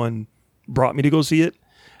because someone brought me to go see it.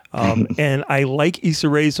 And I like Issa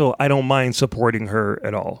Rae, so I don't mind supporting her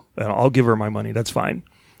at all. I'll give her my money. That's fine.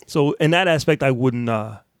 So in that aspect, I wouldn't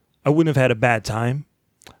have had a bad time,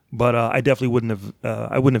 but I definitely wouldn't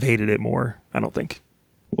have hated it more. I don't think.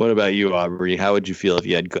 What about you, Aubrey? How would you feel if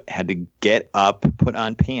you had to get up, put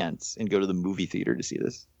on pants, and go to the movie theater to see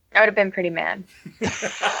this? I would have been pretty mad.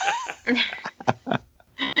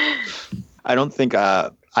 I don't think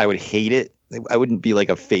I would hate it. I wouldn't be like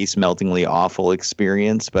a face meltingly awful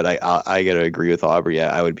experience, but I got to agree with Aubrey.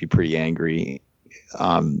 I would be pretty angry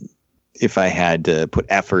if I had to put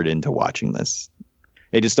effort into watching this.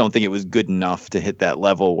 I just don't think it was good enough to hit that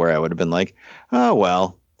level where I would have been like, oh,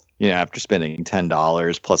 well, after spending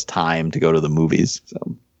 $10 plus time to go to the movies.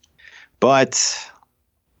 So, but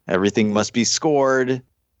everything must be scored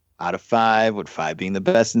out of 5, with 5 being the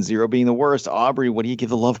best and 0 being the worst. Aubrey, what do you give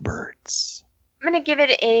The Lovebirds? I'm going to give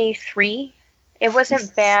it a 3. It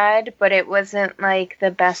wasn't bad, but it wasn't like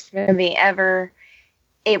the best movie ever.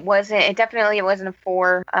 It definitely wasn't a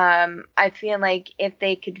 4. I feel like if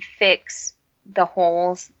they could fix the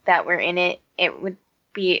holes that were in it, it would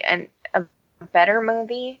be a better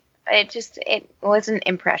movie. It wasn't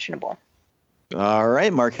impressionable. All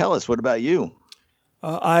right, Mark Hellis, what about you?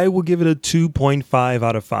 I will give it a 2.5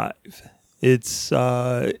 out of 5.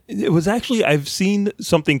 It was actually, I've seen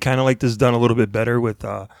something kind of like this done a little bit better with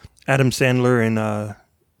Adam Sandler and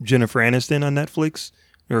Jennifer Aniston on Netflix.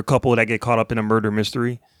 They're a couple that get caught up in a murder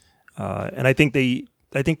mystery. And I think the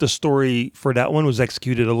story for that one was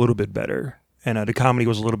executed a little bit better. And the comedy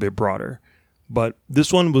was a little bit broader. But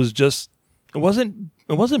this one was just, it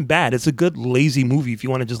wasn't bad. It's a good lazy movie if you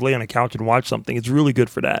want to just lay on a couch and watch something. It's really good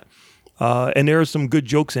for that. And there are some good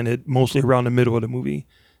jokes in it, mostly around the middle of the movie.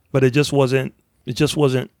 But it just wasn't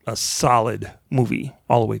a solid movie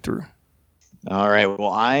all the way through. All right.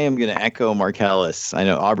 Well, I am going to echo Mark Hellis. I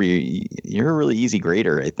know, Aubrey, you're a really easy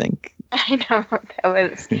grader, I think. I know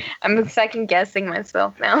I'm second guessing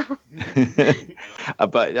myself now.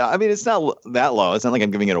 But I mean, it's not that low. It's not like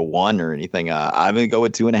I'm giving it a 1 or anything. I'm going to go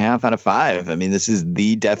with 2.5 out of 5. I mean, this is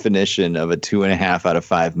the definition of a 2.5 out of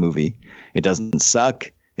 5 movie. It doesn't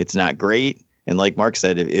suck. It's not great. And like Mark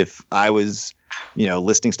said, if I was,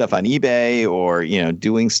 listing stuff on eBay or,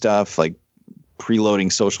 doing stuff like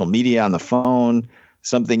preloading social media on the phone,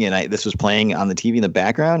 something, and this was playing on the TV in the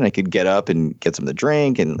background, and I could get up and get something to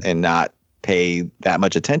drink and not pay that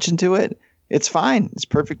much attention to it, it's fine. It's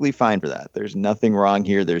perfectly fine for that. There's nothing wrong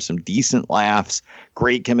here. There's some decent laughs,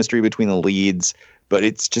 great chemistry between the leads, but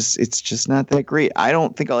it's just not that great. I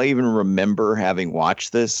don't think I'll even remember having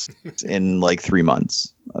watched this in like 3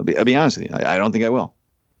 months. I'll be honest with you. I don't think I will.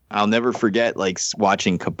 I'll never forget like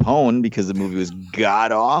watching Capone because the movie was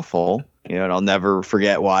god awful. And I'll never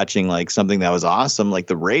forget watching like something that was awesome, like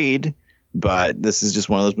The Raid. But this is just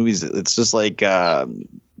one of those movies. It's just like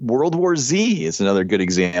World War Z is another good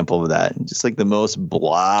example of that. Just like the most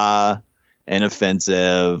blah and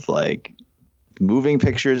offensive, like moving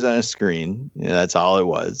pictures on a screen. That's all it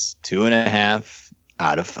was. 2.5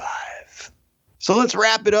 out of 5. So let's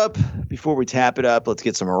wrap it up. Before we tap it up, let's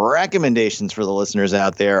get some recommendations for the listeners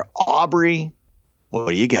out there. Aubrey, what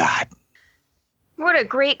do you got? What a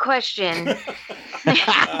great question.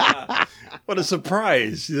 What a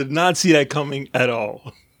surprise. You did not see that coming at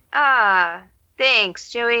all. Thanks,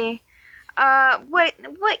 Joey. What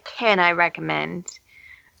can I recommend?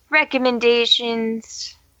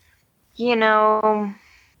 Recommendations,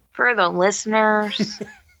 for the listeners.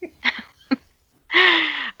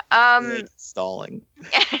 Stalling.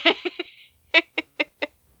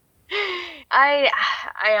 I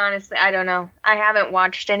honestly, I don't know. I haven't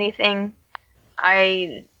watched anything.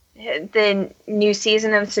 The new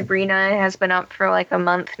season of Sabrina has been up for like a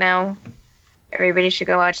month now. Everybody should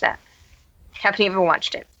go watch that. Haven't even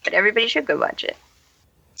watched it, but everybody should go watch it.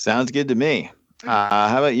 Sounds good to me.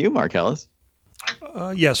 How about you, Mark Ellis?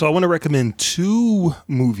 So I want to recommend 2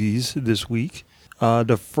 movies this week.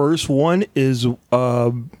 The first one is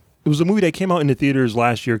it was a movie that came out in the theaters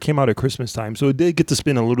last year. It came out at Christmas time, so it did get to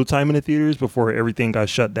spend a little time in the theaters before everything got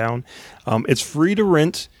shut down. It's free to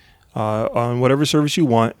rent on whatever service you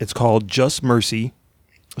want. It's called Just Mercy,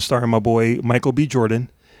 starring my boy Michael B.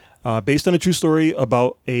 Jordan, based on a true story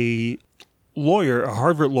about a lawyer, a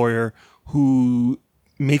Harvard lawyer, who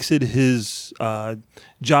makes it his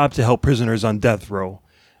job to help prisoners on death row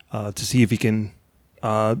to see if he can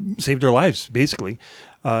save their lives, basically.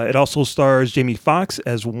 It also stars Jamie Foxx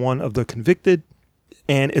as one of the convicted,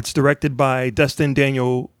 and it's directed by Destin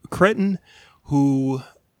Daniel Cretton, who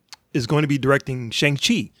is going to be directing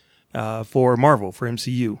Shang-Chi for Marvel, for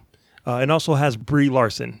MCU. It also has Brie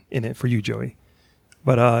Larson in it for you, Joey.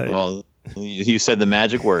 But well, you said the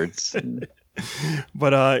magic words.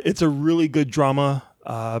 But it's a really good drama,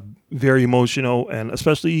 very emotional, and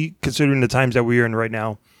especially considering the times that we're in right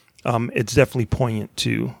now, it's definitely poignant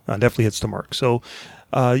too. Definitely hits the mark. So,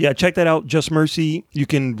 check that out. Just Mercy. You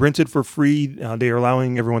can rent it for free. They are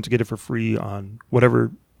allowing everyone to get it for free on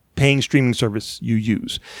whatever paying streaming service you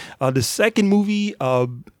use. The second movie,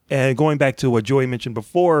 and going back to what Joey mentioned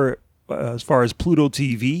before, as far as Pluto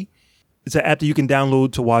TV, it's an app that you can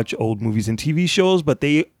download to watch old movies and TV shows, but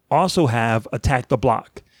they also have Attack the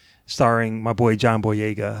Block, starring my boy John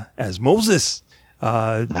Boyega as Moses.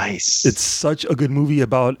 Nice. It's such a good movie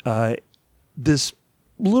about this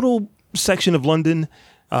little section of London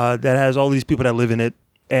that has all these people that live in it,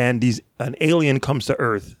 and an alien comes to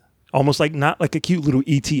Earth, almost like not like a cute little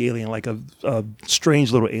ET alien, like a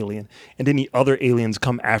strange little alien, and then the other aliens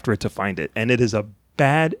come after it to find it, and it is a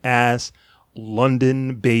badass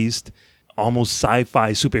London-based, almost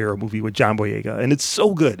sci-fi superhero movie with John Boyega, and it's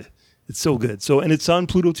so good. It's so good. And it's on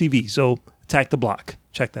Pluto TV. So Attack the Block.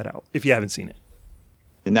 Check that out if you haven't seen it.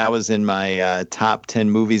 And that was in my top 10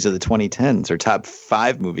 movies of the 2010s, or top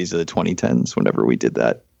 5 movies of the 2010s, whenever we did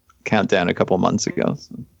that countdown a couple months ago.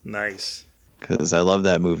 So. Nice. Because I love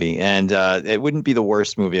that movie. And it wouldn't be the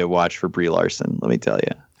worst movie I watched for Brie Larson, let me tell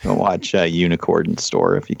you. Don't watch Unicorn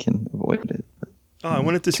Store if you can avoid it. I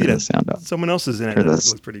wanted to see that. Sound off. Someone else is in it. That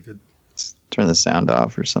looks pretty good. Turn the sound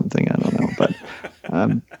off or something. I don't know. But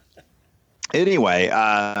anyway,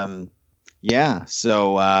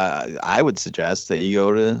 so I would suggest that you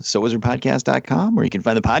go to sowizardpodcast.com, where you can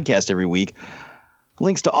find the podcast every week.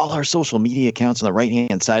 Links to all our social media accounts on the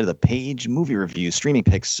right-hand side of the page, movie reviews, streaming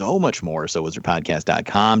picks, so much more.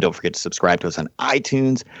 SoWizardPodcast.com. Don't forget to subscribe to us on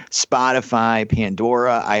iTunes, Spotify,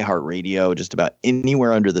 Pandora, iHeartRadio, just about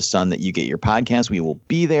anywhere under the sun that you get your podcast. We will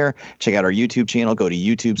be there. Check out our YouTube channel. Go to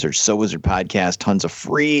YouTube, search So Wizard Podcast. Tons of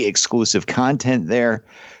free exclusive content there.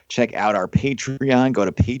 check out our Patreon. Go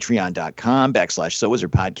to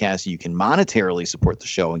patreon.com/SoWizardPodcast. You can monetarily support the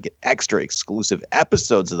show and get extra exclusive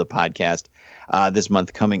episodes of the podcast. This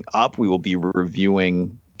month coming up, we will be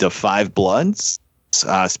reviewing The Five Bloods,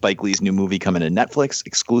 Spike Lee's new movie coming to Netflix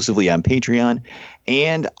exclusively on Patreon.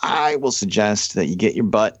 And I will suggest that you get your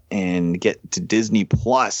butt and get to Disney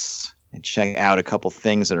Plus and check out a couple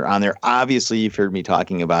things that are on there. Obviously, you've heard me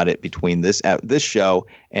talking about it between this show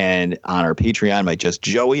and on our Patreon, my Just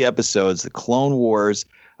Joey episodes, the Clone Wars.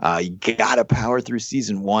 You gotta power through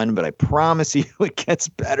season 1, but I promise you it gets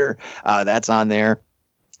better. That's on there.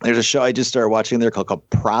 There's a show I just started watching there called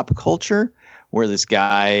Prop Culture, where this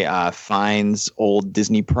guy finds old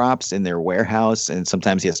Disney props in their warehouse, and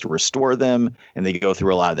sometimes he has to restore them, and they go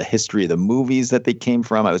through a lot of the history of the movies that they came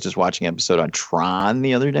from. I was just watching an episode on Tron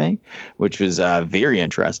the other day, which was very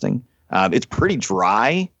interesting. It's pretty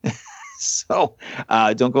dry, so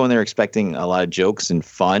don't go in there expecting a lot of jokes and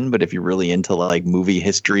fun, but if you're really into like movie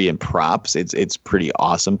history and props, it's pretty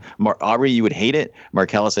awesome. Aubrey, you would hate it.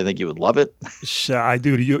 Marcellus, I think you would love it. I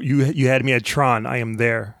do. You had me at Tron. I am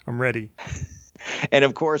there. I'm ready. And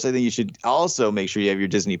of course, I think you should also make sure you have your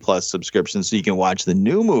Disney Plus subscription so you can watch the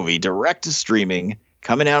new movie direct to streaming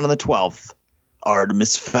coming out on the 12th,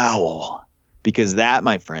 Artemis Fowl. Because that,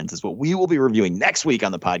 my friends, is what we will be reviewing next week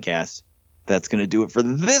on the podcast. That's going to do it for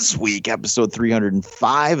this week, episode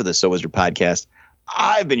 305 of the So Wizard Podcast.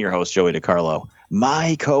 I've been your host, Joey DiCarlo.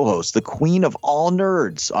 My co-host, the queen of all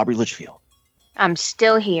nerds, Aubrey Litchfield. I'm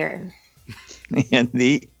still here. And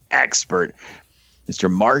the expert, Mr.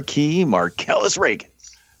 Marquis Marcellus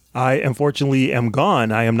Reagans. I unfortunately am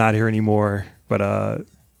gone. I am not here anymore. But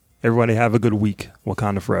everybody have a good week.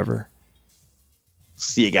 Wakanda forever.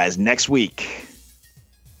 See you guys next week.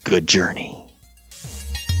 Good journey.